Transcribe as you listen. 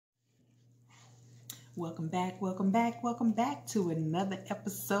Welcome back, welcome back, welcome back to another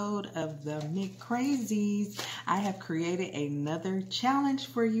episode of the McCrazies. I have created another challenge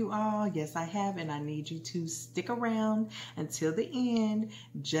for you all. Yes, I have, and I need you to stick around until the end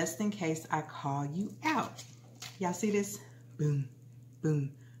just in case I call you out. Y'all see this? Boom,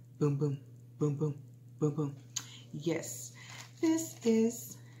 boom, boom, boom, boom, boom, boom, boom. Yes, this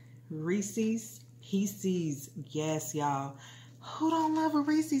is Reese's Pieces. Yes, y'all. Who don't love a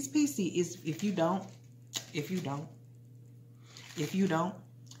Reese's Piece? If you don't,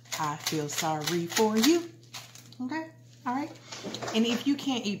 I feel sorry for you. Okay? All right? And if you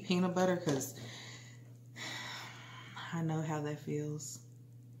can't eat peanut butter, because I know how that feels.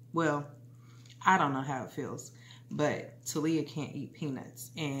 Well, I don't know how it feels, but Talia can't eat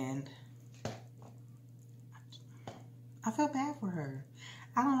peanuts, and I feel bad for her.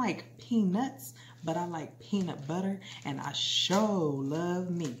 I don't like peanuts, but I like peanut butter, and I sure love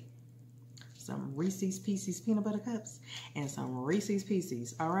me some Reese's Pieces peanut butter cups and some Reese's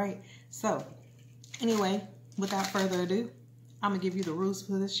Pieces. All right. So anyway, without further ado, I'm gonna give you the rules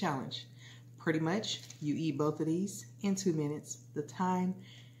for this challenge. Pretty much, you eat both of these in 2 minutes. The time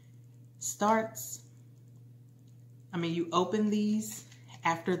starts. You open these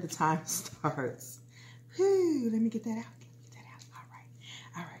after the time starts. Whew, let me get that out.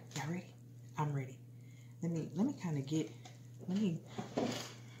 All right, y'all ready? I'm ready. Let me kind of get,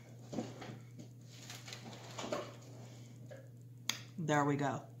 there we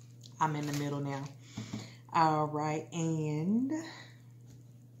go. I'm in the middle now. All right, and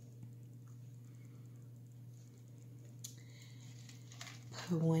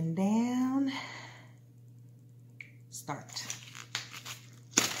put one down. Start.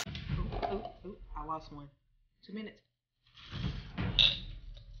 Ooh, I lost one. 2 minutes.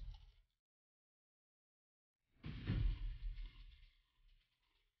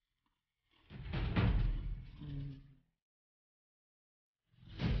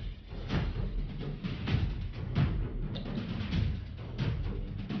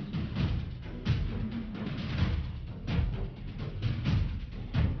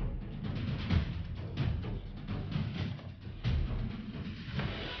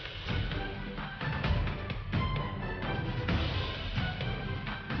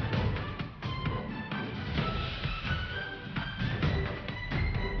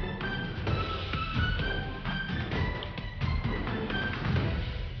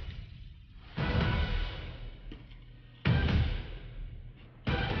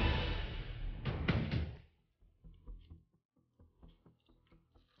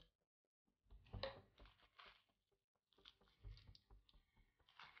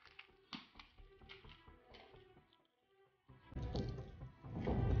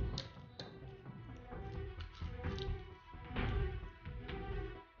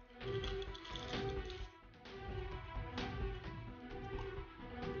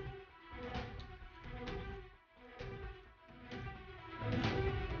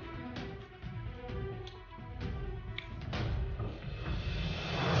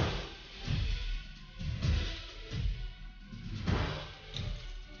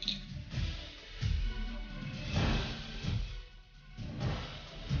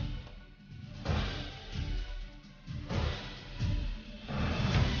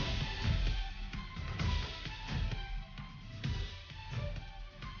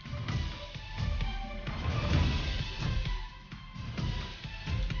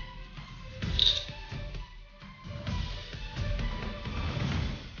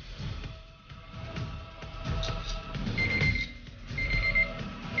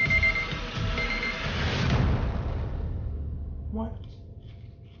 What?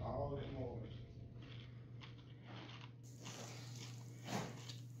 All this morning.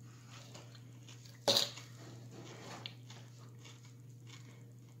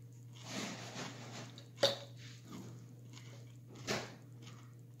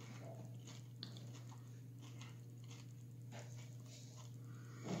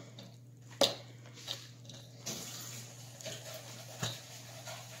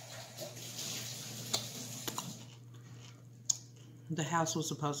 The house was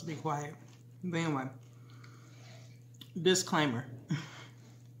supposed to be quiet. But anyway, disclaimer.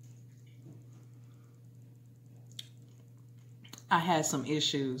 I had some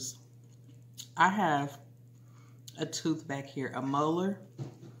issues. I have a tooth back here, a molar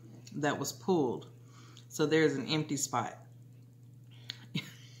that was pulled. So there's an empty spot.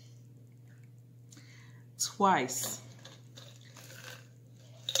 Twice,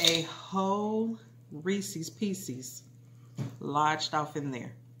 a whole Reese's Pieces lodged off in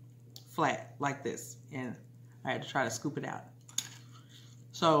there, flat like this, and I had to try to scoop it out.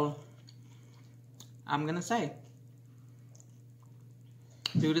 So I'm going to say,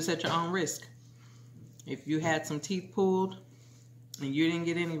 do this at your own risk. If you had some teeth pulled and you didn't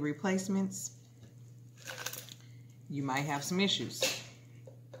get any replacements, you might have some issues.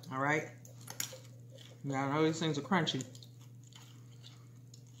 All right? Now, I know these things are crunchy.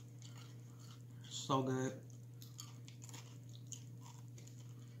 So good.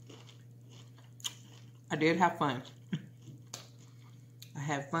 I did have fun. I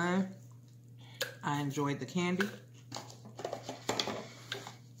had fun. I enjoyed the candy.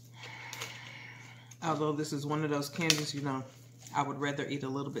 Although this is one of those candies, you know, I would rather eat a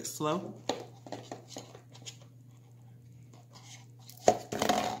little bit slow.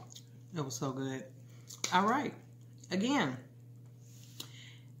 It was so good. All right. Again,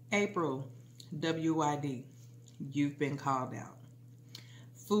 April, WYD, you've been called out.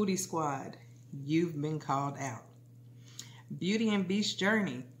 Foodie Squad, you've been called out. Beauty and Beast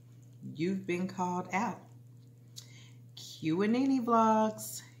Journey, you've been called out. Q and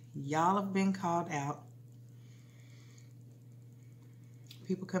NiNivlogs, y'all have been called out.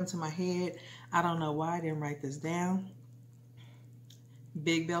 People come to my head. I don't know why I didn't write this down.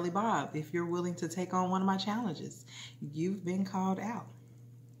 Big Belly Bob, if you're willing to take on one of my challenges, you've been called out.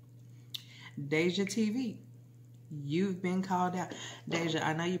 Deja TV, you've been called out. Deja,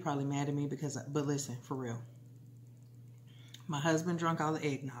 I know you're probably mad at me but listen, for real. My husband drank all the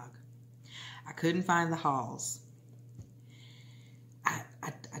eggnog. I couldn't find the halls.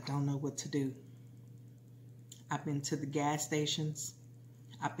 I don't know what to do. I've been to the gas stations.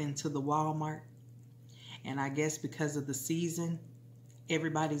 I've been to the Walmart. And I guess because of the season,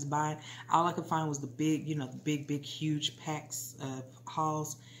 everybody's buying. All I could find was the big, you know, the big, huge packs of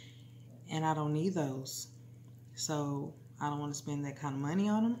halls. And I don't need those. So I don't want to spend that kind of money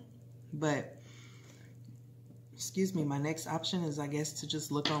on them. But, excuse me, my next option is, I guess, to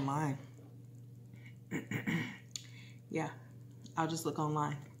just look online. Yeah, I'll just look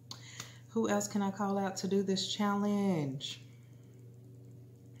online. Who else can I call out to do this challenge?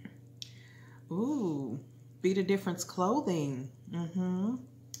 Ooh, Be the Difference Clothing.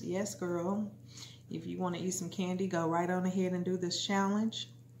 Yes, girl. If you want to eat some candy, go right on ahead and do this challenge.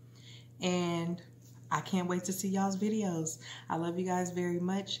 And I can't wait to see y'all's videos. I love you guys very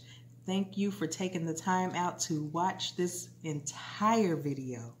much. Thank you for taking the time out to watch this entire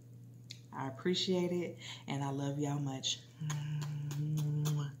video. I appreciate it, and I love y'all much.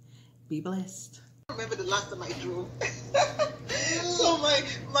 Be blessed. I remember the last time I drove. So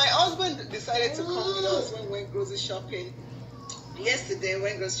my husband decided to come with us when we went grocery shopping yesterday. We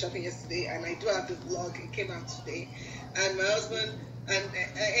went grocery shopping yesterday, and I do have the vlog. It came out today. And my husband and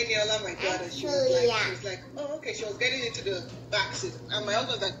Eniola, my daughter, she was like, oh, okay. She was getting into the back seat, and my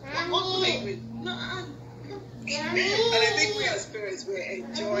husband was like, what are you doing? No, and I think we as parents were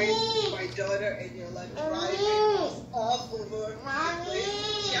enjoying my daughter Eniola driving all over the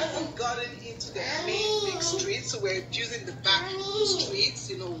place. She hasn't gotten into the main big streets, so we're using the back streets,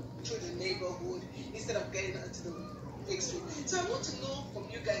 you know, through the neighborhood instead of getting onto the big street. So I want to know from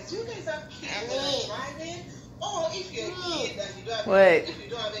you guys, do you guys have kids that are driving? Or if you're a kid and you don't have if you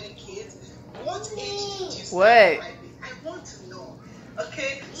don't have any kids, what age did you start driving? I want to know.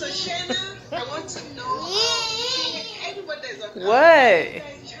 Okay, so Shanna, I want to know. Everybody that's on what age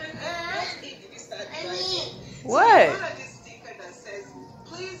did you start driving? What?